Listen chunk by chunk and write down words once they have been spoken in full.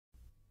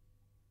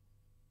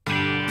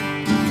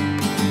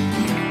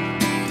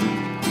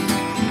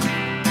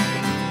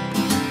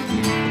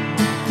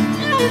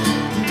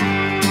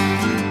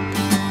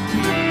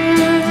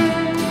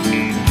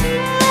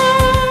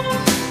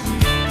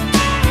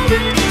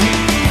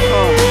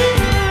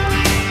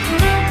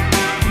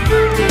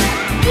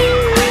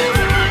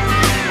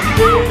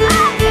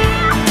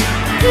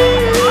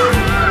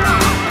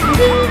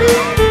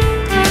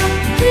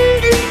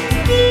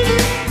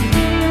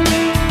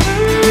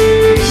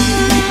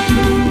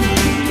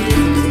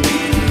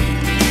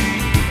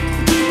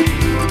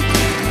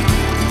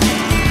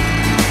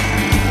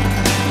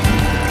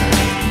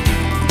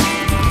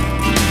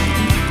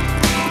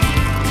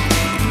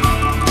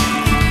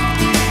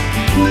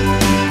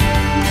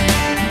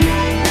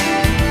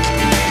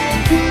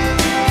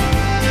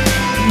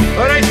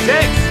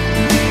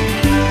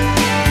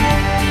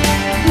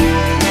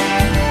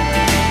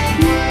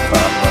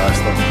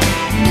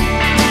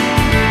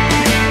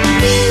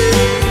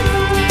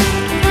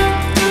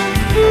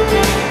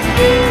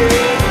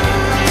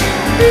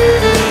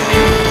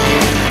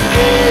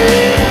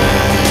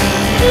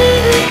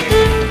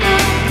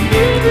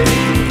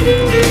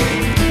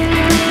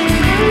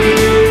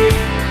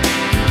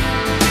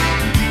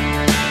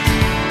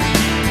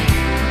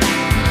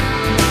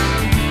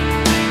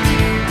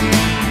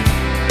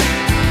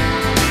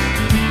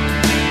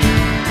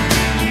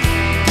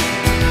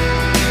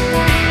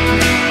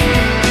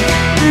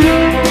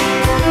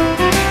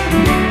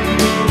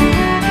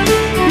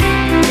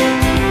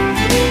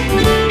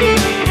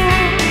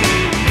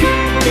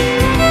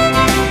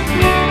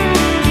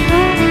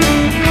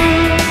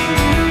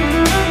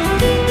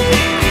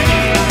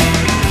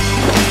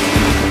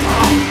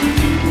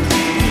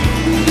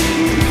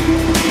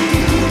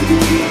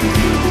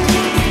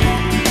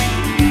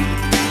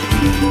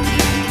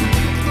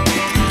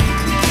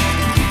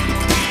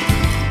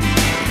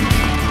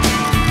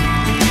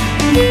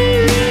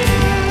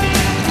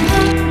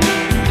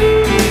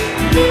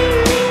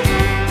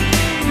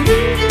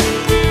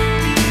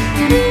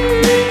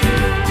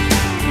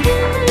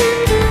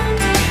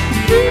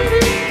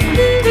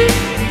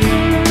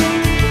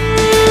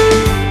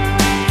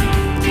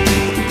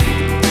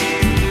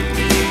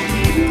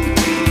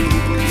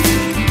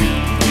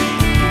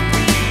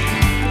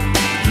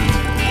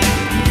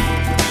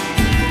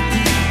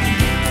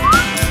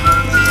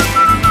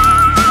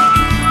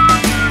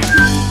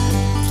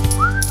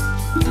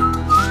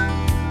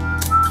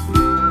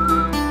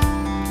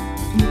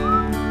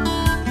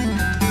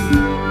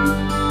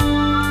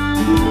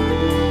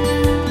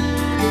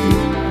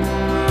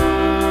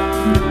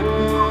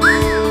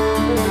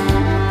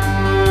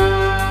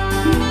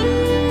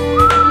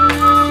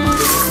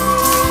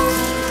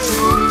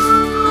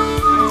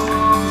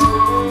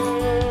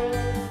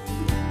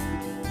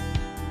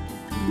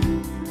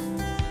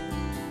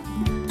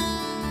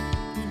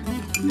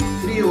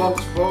Three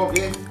logs, Bob,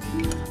 eh?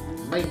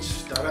 Might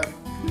stir it.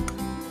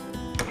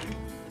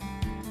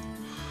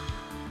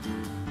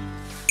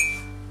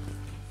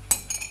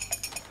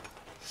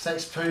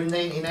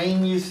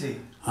 £6.99, you see?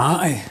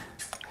 Aye.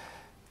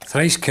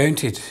 Thrice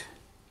counted.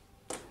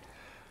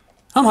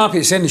 I'm happy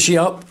to send the sheet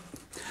up.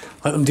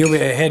 Let them deal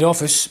with it at head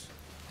office.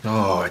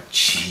 Oh,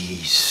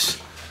 jeez.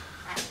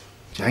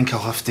 Do you think I'll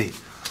have to,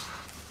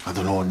 I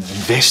don't know,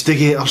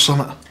 investigate or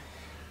something?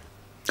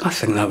 I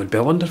think that would be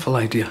a wonderful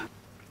idea.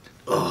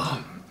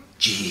 Oh,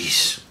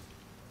 jeez.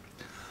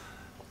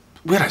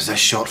 Where is this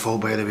shortfall,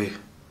 by the way?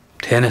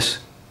 Tennis.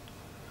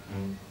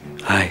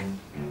 Aye.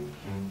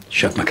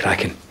 Shug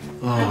McCracken.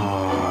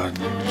 Oh,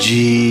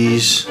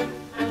 jeez.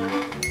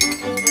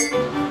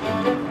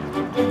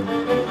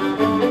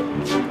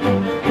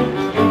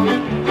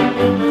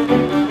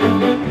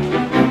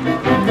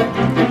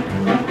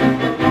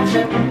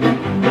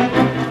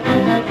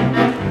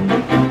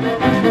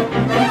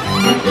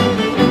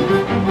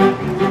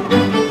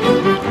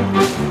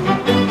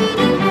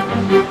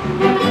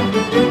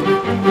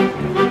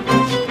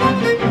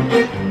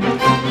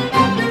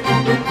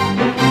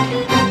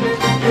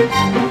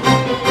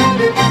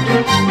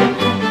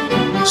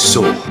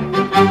 So,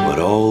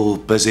 we're all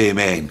busy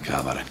men,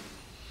 Cameron.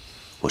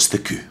 What's the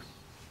coup?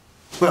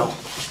 Well,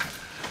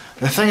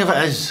 the thing of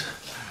it is,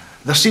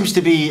 there seems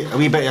to be a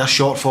wee bit of a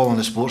shortfall in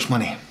the sports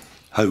money.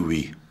 How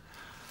we?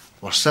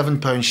 We're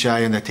 £7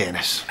 shy on the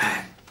tennis.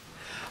 I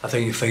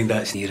think you find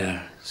that's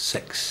nearer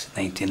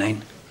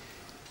 £6.99.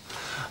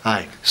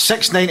 Aye,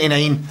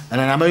 £6.99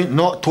 and an amount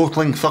not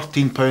totalling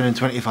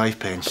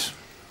 £13.25.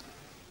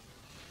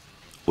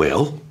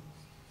 Well,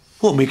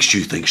 what makes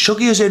you think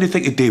Shuggy has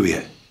anything to do with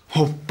it?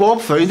 Well,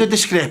 Bob found a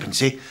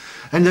discrepancy,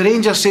 and the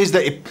Ranger says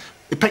that he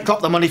picked up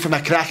the money from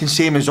McCracken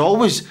same as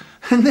always,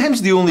 and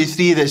them's the only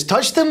three that's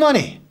touched the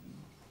money.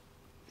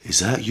 Is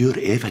that your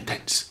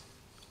evidence?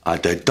 A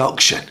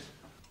deduction?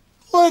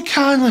 Look,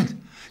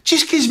 Hanlon,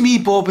 just 'cause me,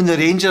 Bob and the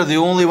Ranger are the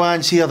only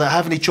ones here that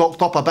haven't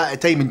chalked up a bit of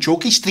time in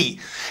Chokey Street,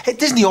 it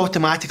doesn't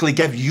automatically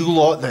give you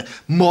lot the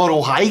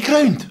moral high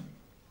ground.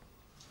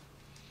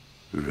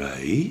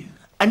 Right.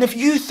 And if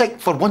you think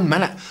for 1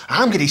 minute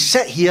I'm going to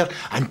sit here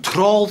and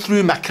trawl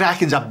through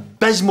McCracken's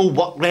abysmal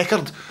work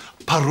record,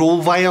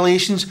 parole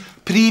violations,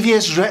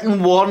 previous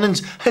written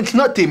warnings, and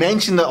not to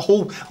mention that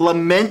whole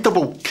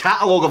lamentable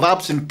catalogue of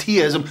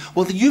absenteeism,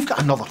 well, you've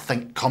got another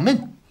think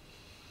coming.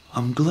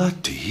 I'm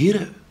glad to hear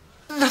it.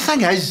 The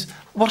thing is,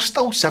 we're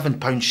still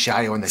 £7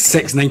 shy on the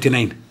tennis.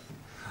 £6.99.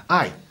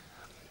 Aye,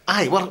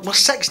 we're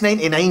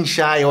 £6.99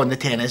 shy on the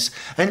tennis,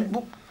 and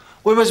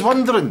we was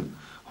wondering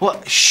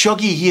what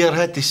Shuggy here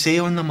had to say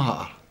on the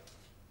matter.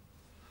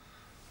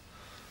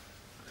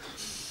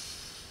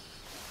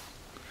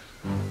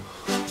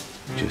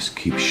 Just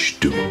keep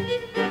still.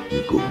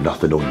 You've got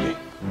nothing on you.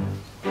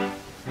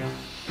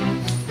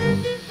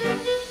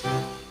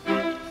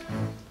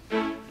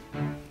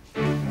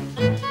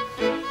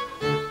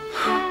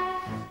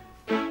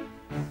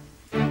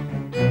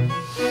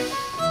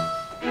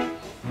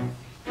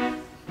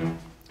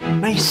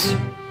 Nice.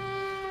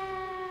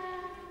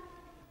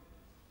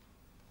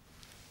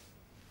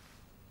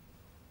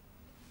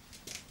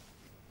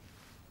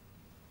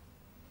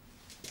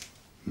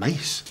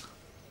 Nice.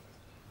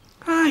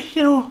 Aye,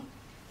 you know,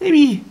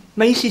 maybe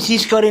mice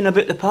he's scurrying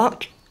about the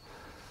park.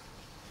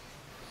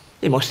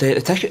 They must have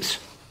the tickets.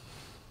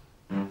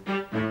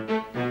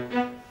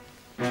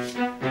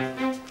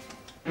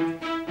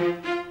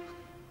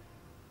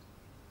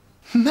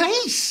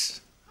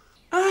 Nice!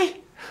 Aye,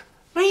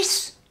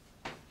 nice.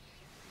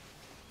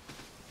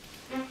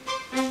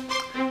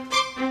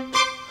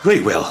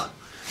 Right, well,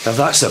 if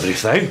that's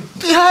everything.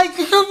 Aye,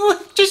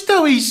 just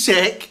a wee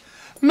sec.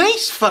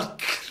 Mice, for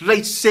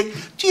Christ's sake.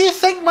 Do you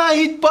think my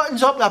head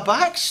buttons up the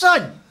back,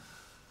 son?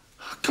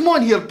 Come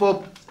on here,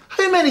 Bob.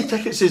 How many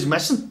tickets is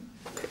missing?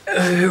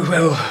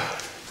 Well,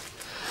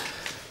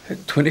 at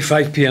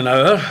 25p an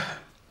hour,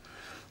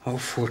 all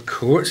 4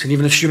 courts, and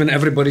even assuming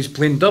everybody's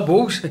playing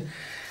doubles,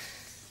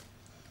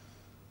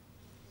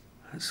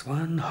 that's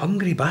one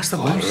hungry bastard.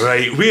 All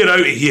right, we're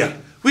out of here.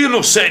 We're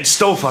not sitting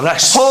still for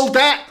this. Hold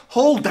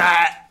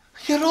it.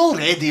 You're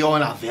already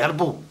on a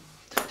verbal.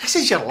 This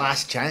is your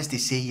last chance to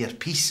say your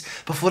piece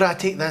before I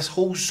take this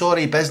whole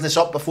sorry business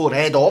up before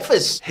head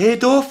office.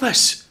 Head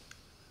office?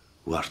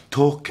 We're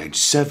talking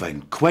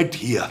 £7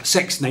 here.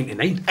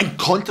 £6.99. And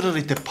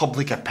contrary to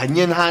public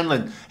opinion,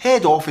 Hanlon,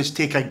 head office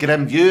take a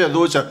grim view of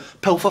those that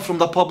pilfer from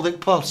the public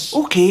purse.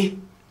 Okay,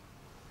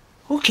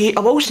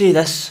 I will say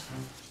this.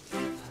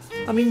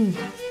 I mean,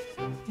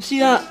 you see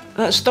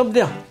that stub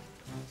there?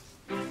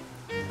 I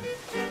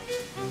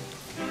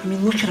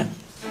mean, look at it.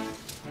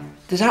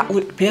 Does that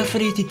look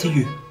perforated to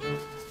you?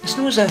 It's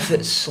not as if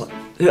it's like,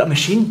 out of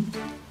machine.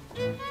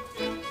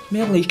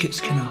 More like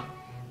it's kind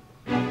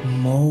of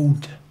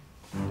mould.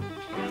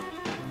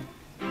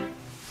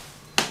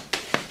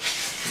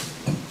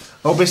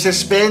 I'll be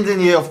suspending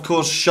you, of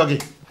course,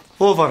 Shuggy.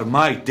 Over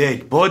my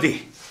dead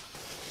body.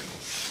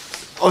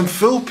 On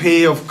full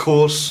pay, of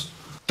course.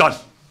 Done.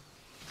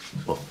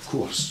 Well, of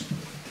course.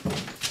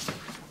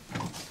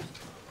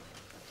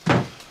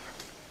 I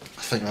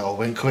think that all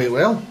went quite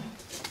well.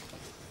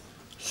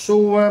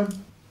 So,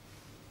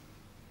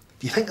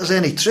 do you think there's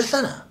any truth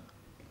in it?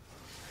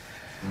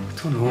 I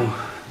don't know.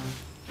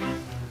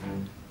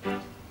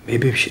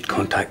 Maybe we should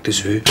contact the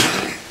zoo.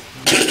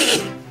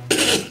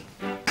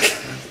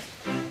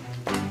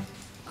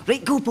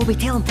 Right, go, Bobby,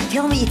 tell him.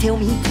 Tell him what you tell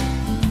me.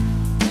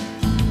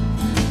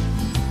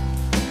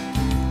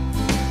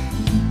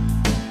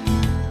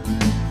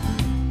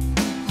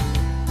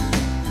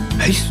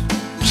 Nice.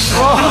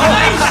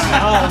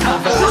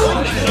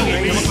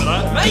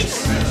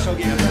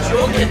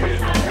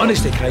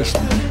 Honest to Christ.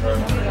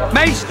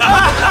 Mice!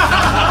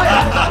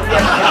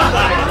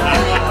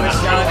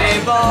 Shuggy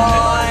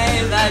boy,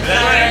 the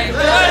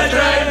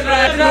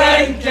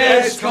drink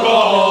is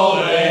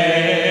calling.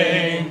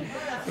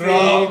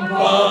 From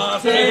bar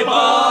to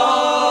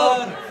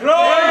bar,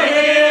 from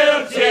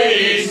here to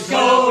East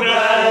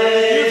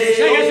Kilbride.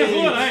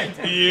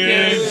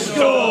 You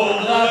stole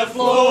the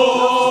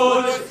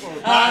float,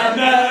 and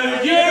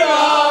now you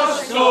are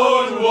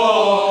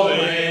stonewalling.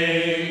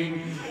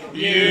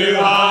 You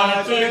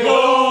had to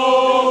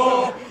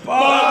go,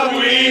 but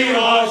we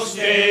must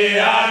stay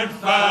and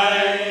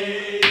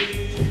fight.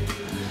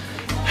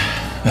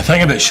 The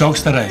thing about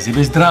Shugster is, he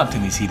was dropped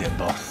in his head at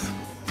birth.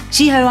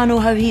 See how I know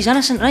how he's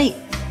innocent, right?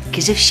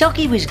 Because if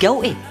Shuggy was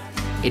guilty,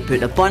 he'd put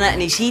the bonnet in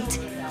his head,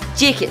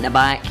 Jake it in the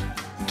back,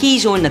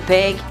 keys on the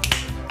peg,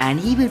 and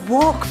he would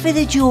walk for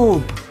the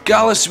job.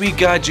 Gallus wee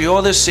gadget,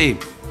 all the same.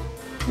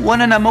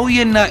 1 in a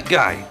million, that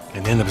guy.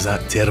 And then there was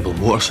that terrible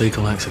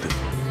motorcycle accident.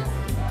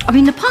 I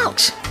mean, the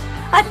parks.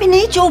 I'd be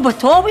no job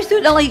at all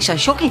without the likes of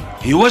Shuggy.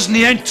 He wasn't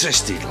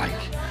interested, like.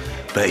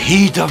 But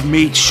he'd have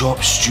made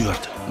shop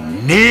steward.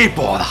 Nae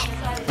bother.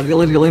 I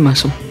really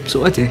miss him,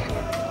 so I do.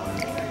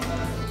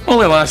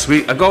 Only last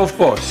week, a golf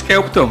ball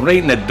scalped him right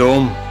in the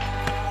dome.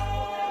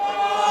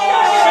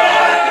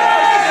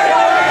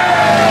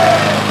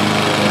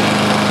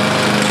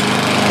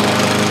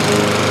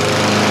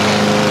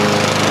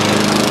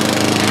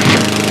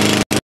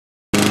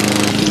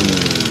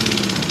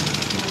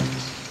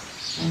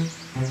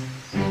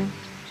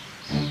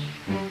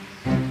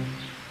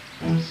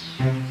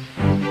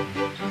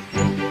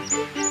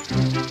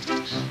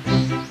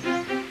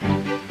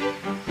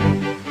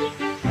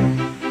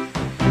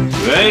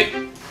 Right.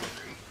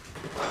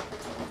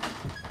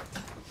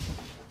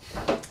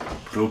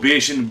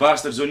 Probation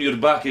bastards on your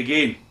back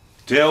again.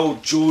 Tell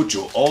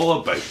Jojo all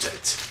about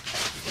it.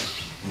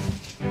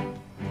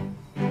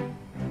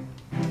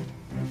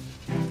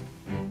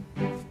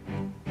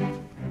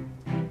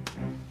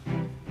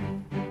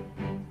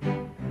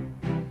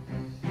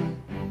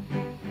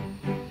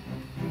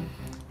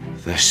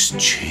 This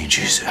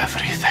changes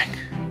everything.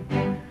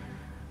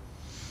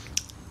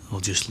 I'll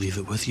just leave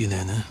it with you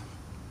then, eh?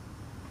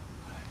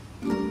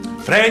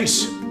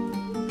 Friends,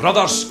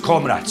 brothers,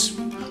 comrades,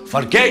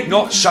 forget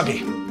not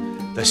Shuggy,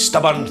 the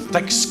stubborn,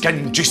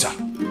 thick-skinned juicer.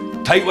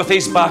 Tight with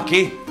his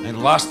baccy,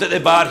 and last at the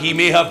bar he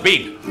may have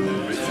been.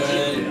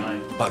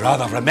 But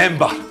rather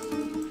remember,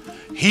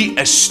 he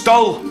is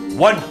still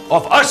one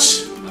of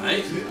us.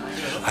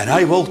 And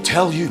I will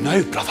tell you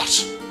now,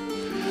 brothers,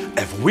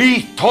 if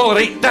we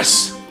tolerate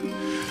this,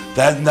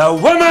 then the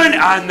women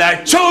and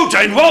the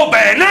children will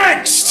be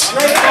next!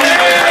 What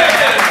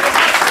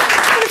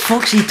the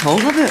fuck's he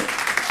talking about?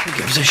 Who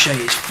gives a shit?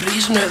 It's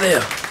freezing out there.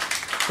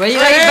 Quite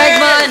right, big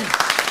man.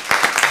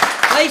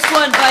 Nice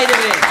one, by the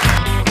way.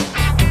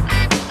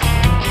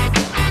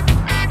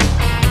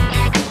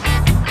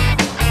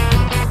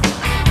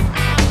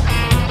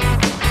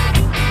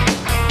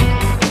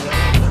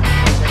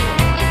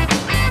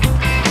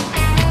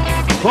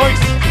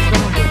 Boys!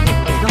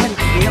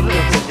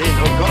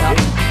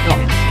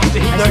 Keep the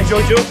heat down,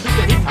 Jojo. Keep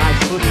the heat.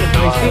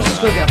 His face is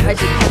going to be a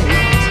present.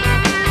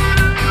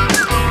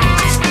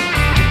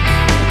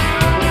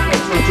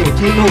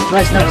 Take no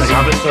prisoners.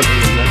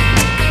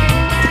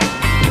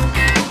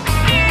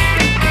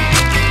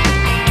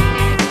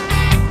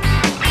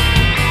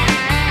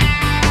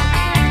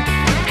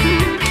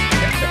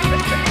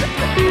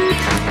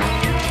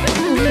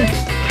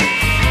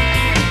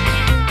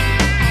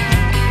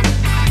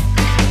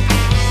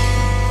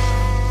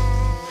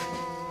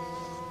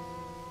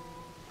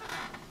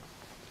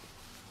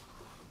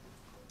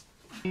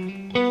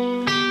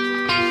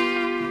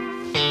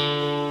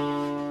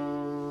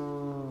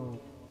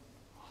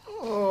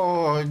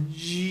 Oh,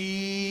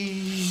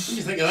 jeez. What do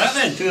you think of that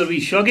then? Poor wee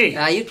Shuggy.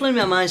 Ah, you're playing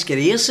my man's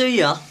career, so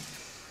you are.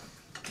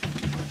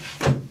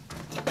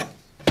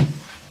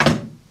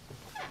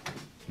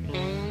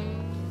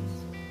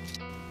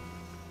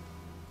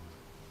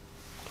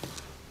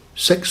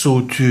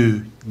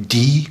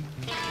 D.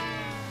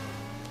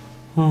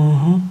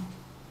 Oh,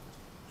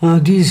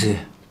 these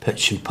are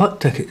pitch and putt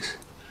tickets.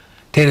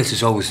 Tennis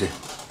is always the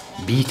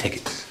B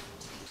tickets.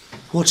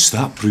 What's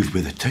that proved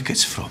where the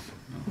ticket's from?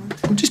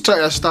 I'm just trying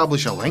to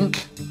establish a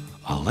link.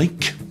 A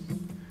link?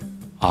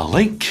 A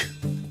link?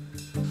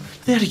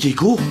 There you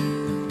go.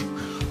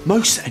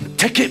 Mouse and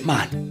ticket,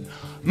 man.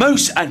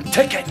 Mouse and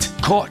ticket.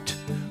 Caught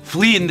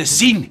fleeing the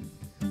scene.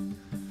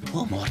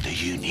 What more do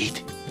you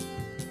need?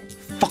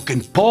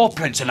 Fucking paw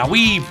prints and a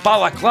wee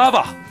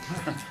balaclava.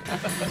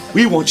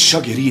 We want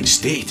Shuggy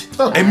reinstated.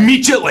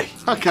 Immediately.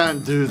 I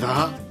can't do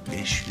that.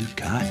 Yes, you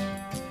can.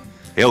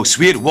 Else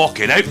we're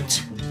walking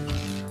out.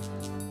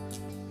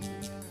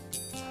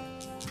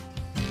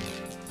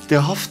 Do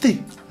you have to?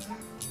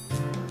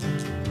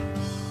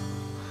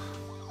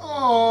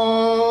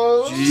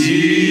 Oh,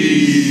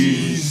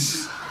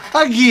 jeez.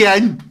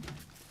 Again.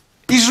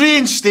 He's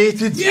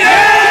reinstated.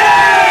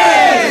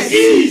 Yes!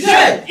 Easy!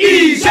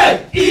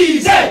 Easy!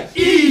 Easy!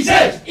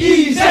 Easy!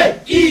 Easy!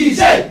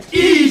 Easy!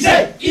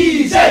 Easy!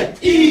 Easy!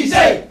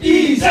 Easy!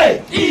 Easy!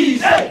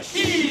 Easy!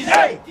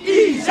 Easy!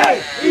 Easy!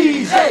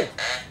 Easy!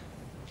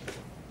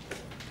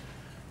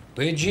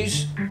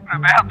 Wages?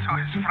 Roberto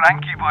is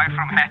Frankie boy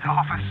from head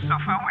office, so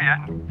fill me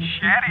in.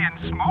 Sherry and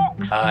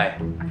smokes. Aye,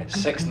 it's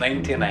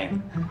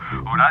 $6.99.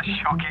 Oh, that's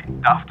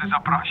shocking. Daft as a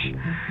brush.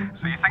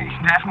 So you think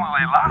he's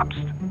definitely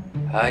lapsed?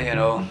 Aye, you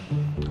know,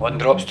 one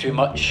drop's too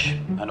much,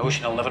 an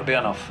ocean will never be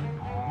enough.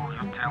 Oh,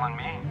 you're telling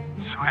me.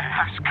 So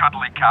how's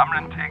Cuddly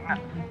Cameron taking it?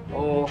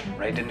 Oh,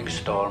 riding the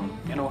storm,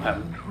 you know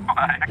him.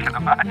 Why, I can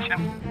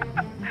imagine.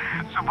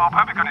 So Bob, how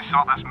are we going to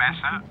sort this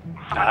mess out?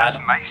 That's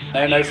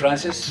mice. Now,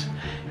 Francis,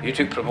 you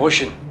took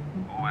promotion.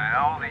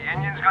 Well, the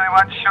union's going to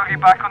want Shuggy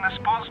back on the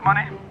sports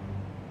money.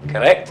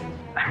 Correct?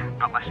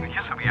 But listen,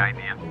 here's a wee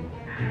idea.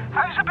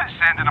 How's about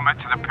sending him out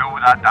to the pool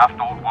with that daft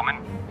old woman?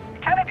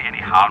 Can't do any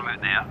harm out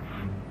there.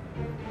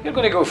 You're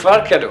going to go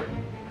far, kiddo.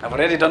 I've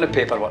already done the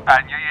paperwork.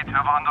 I knew you'd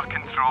have it under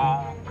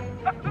control.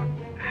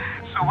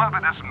 So what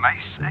about this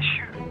mice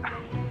issue?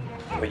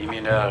 What, you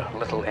mean our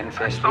little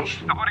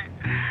infestation? Story.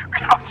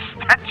 We're on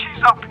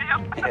stitches up here.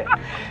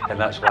 Yeah, and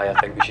that's why I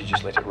think we should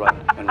just let it run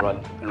and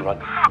run and run.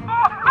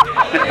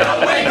 Here we go!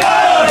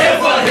 Here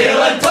for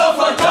heel and toe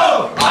for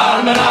toe!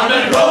 Arm and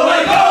roll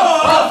we go!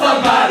 Off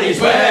for Mary's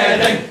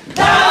wedding!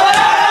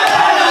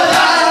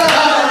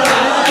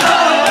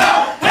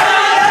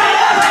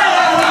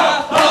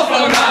 Off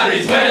for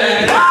Mary's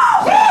wedding!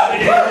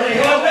 Here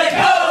we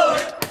go!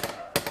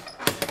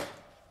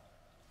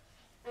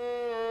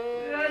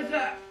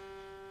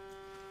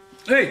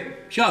 Hey,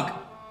 Shug,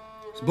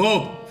 it's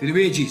Bob for the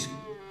wages.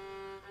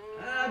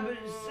 But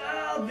it's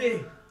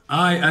Saturday.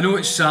 Aye, I know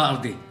it's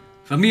Saturday.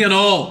 For me and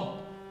all.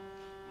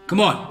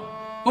 Come on,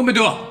 open the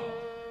door.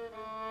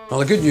 Well,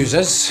 the good news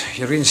is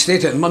you're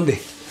reinstated on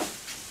Monday.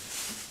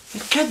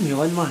 You're kidding me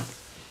on, man.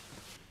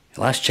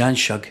 Last chance,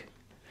 Shug.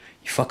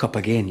 You fuck up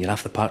again, you're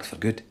off the park for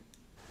good.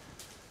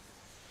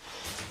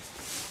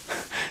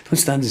 Don't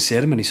stand in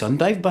ceremony, son.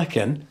 Dive back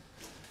in.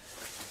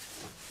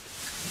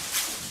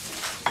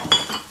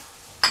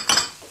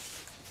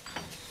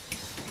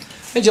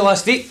 When'd you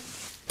last eat?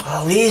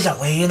 Oh,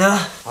 lazily, you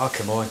know. Oh,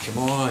 come on, come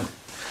on.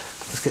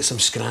 Let's get some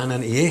scran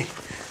into you.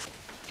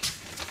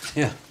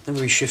 Yeah,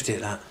 maybe we shift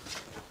it at that.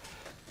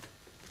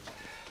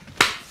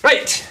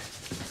 Right,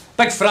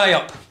 big fry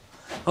up.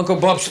 Uncle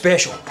Bob's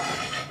special.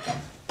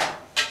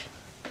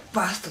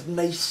 Bastard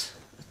mice,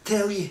 I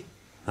tell you.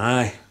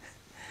 Aye,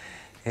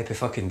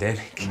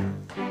 epi-fucking-demic.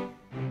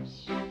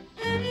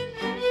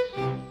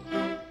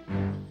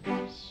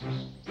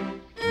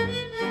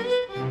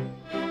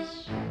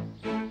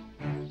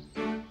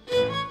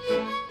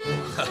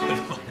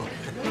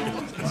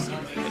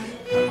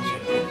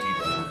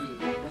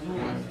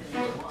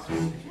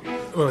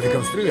 Well, if it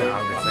comes through,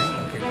 I'll be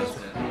fine.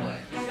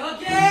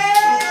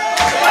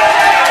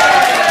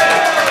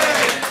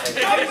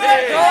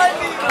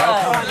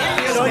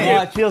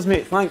 Cheers,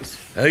 mate, thanks.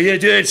 How you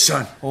doing,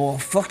 son? Oh, I'm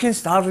fucking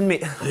starving,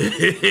 mate.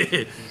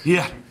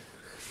 Here.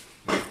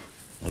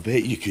 I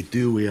bet you could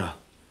do with a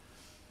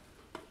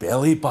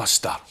belly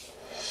buster.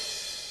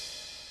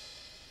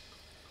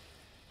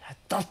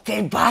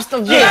 Dirty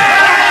bastard, you! The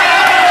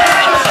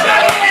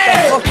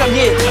fuck are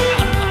you?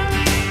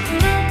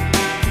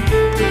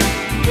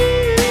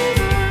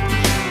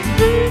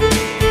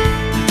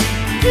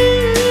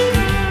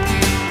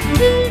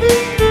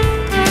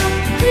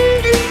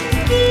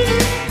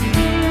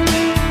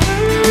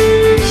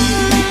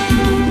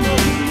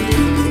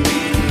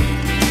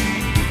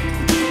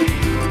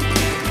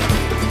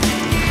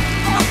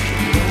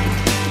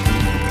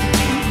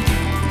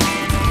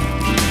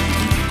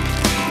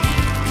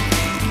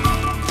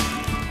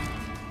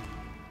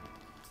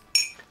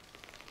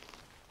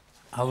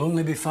 I'll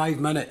only be 5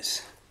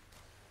 minutes.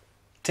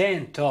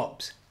 10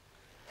 tops.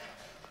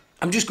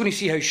 I'm just going to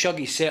see how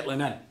Shuggy's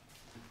settling in.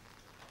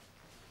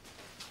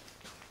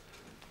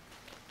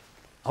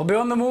 I'll be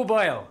on the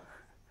mobile.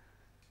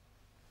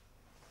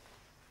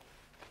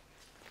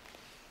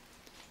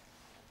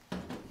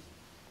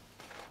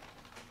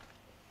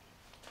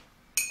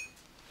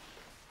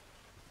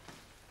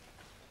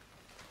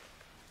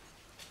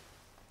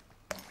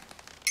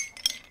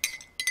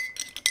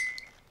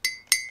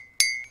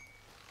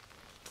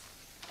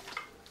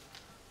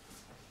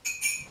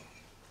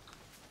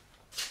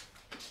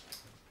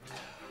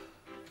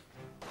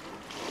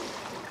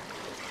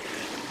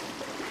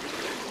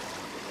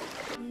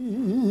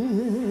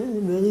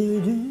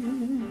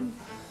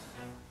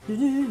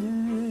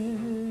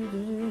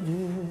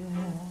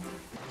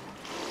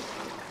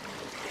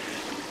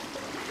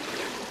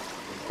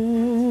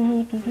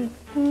 Oh,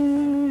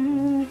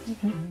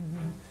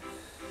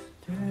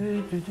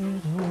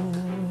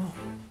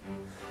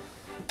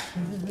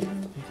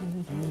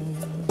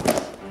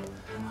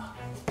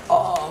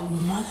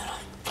 mother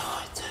of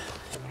God.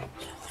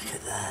 Look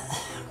at that.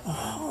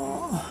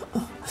 Oh,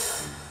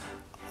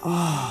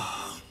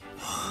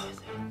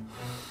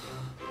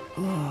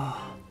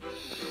 God.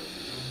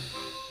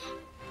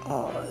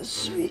 Oh,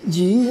 sweet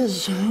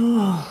Jesus.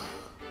 Oh.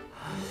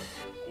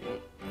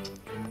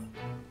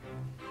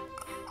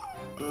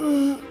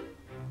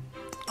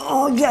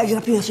 Oh, get a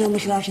grip of yourself,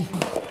 McCracken.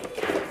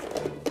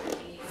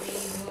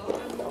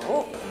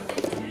 Oh,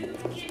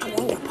 come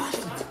on, you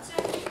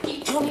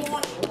bastard. Come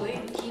on.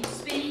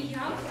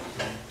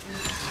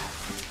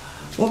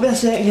 Won't be a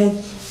sec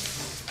again.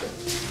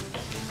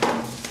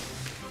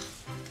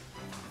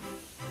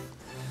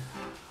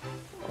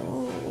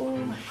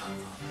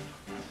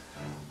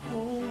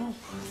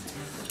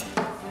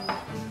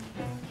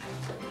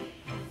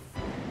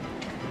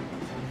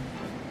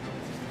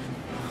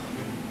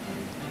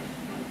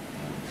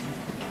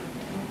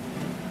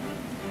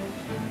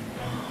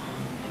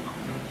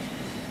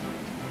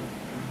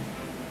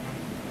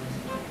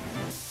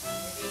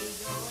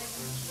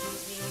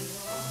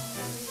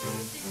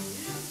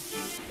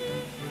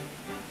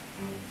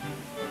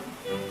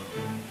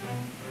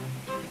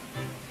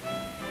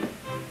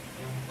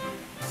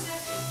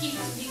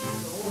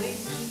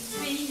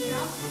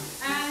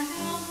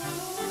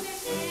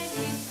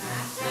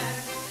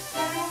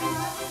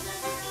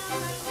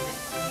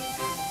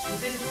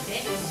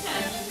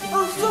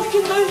 Oh,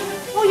 fucking move!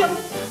 Oh, you...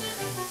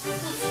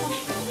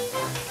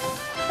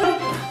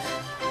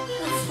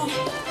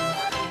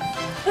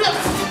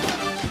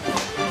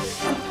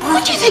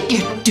 What do you think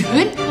you're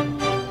doing?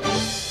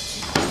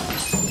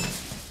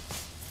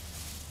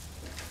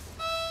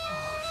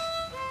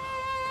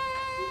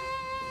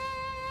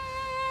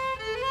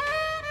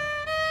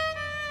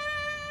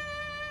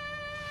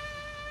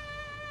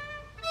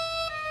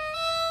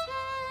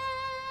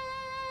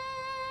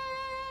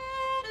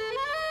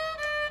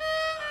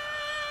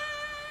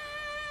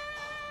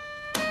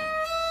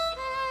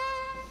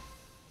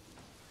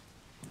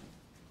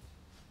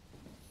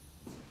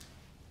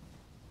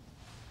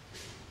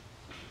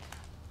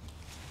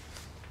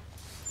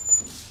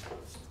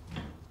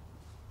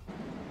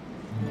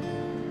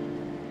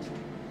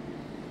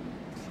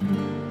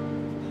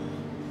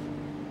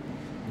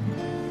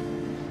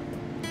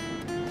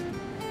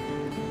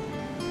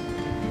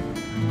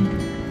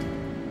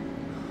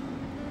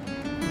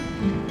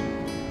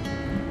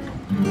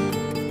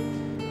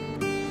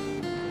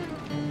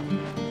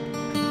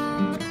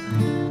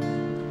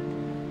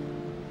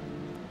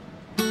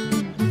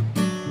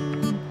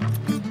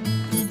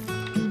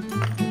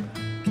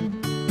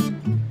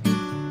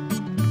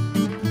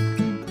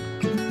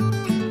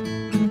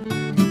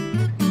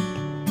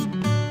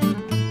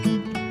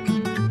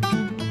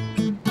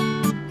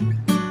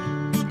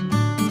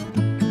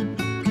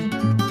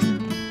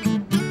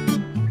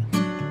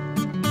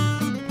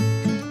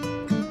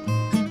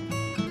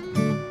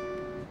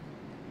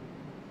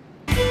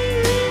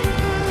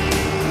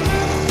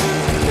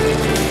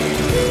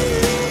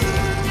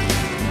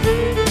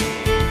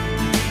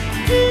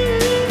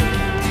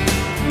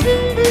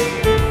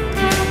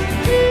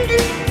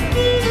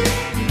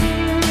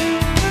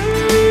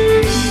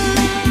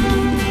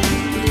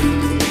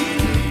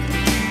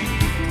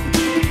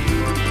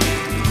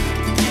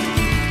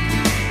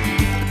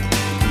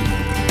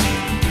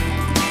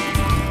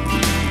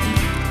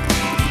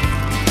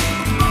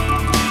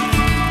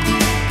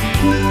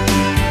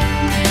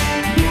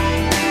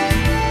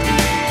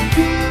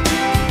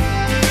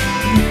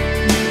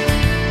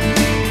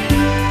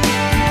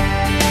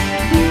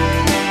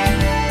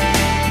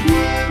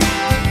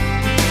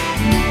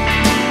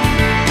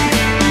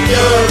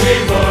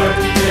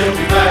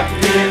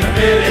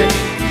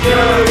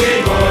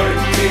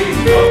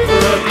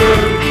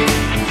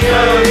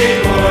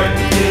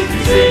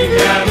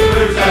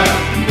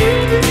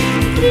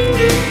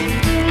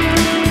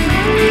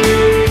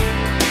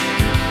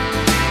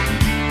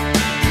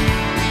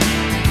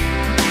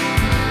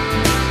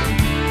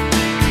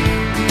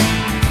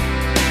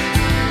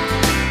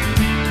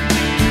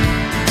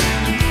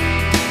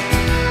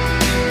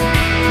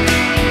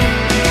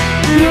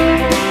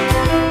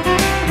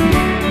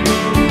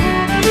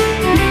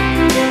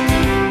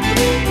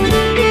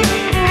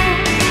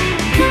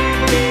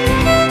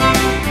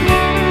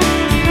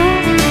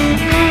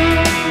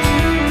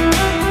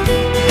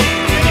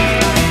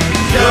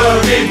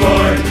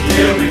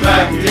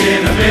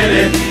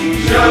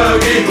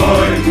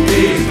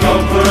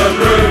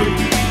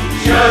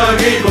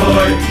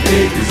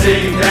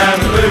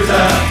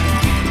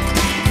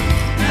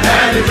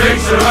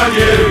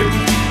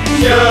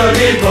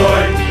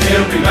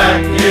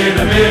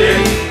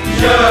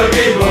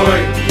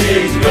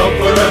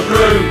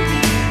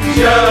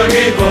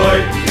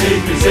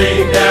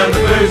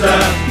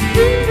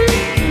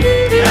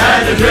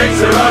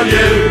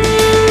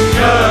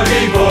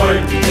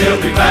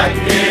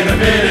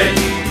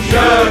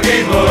 Shuggy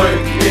boy,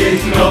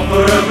 needs to go for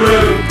a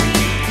brew.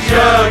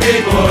 Shuggy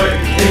boy,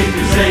 needs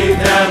to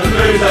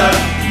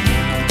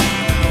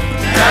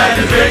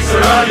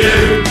for you.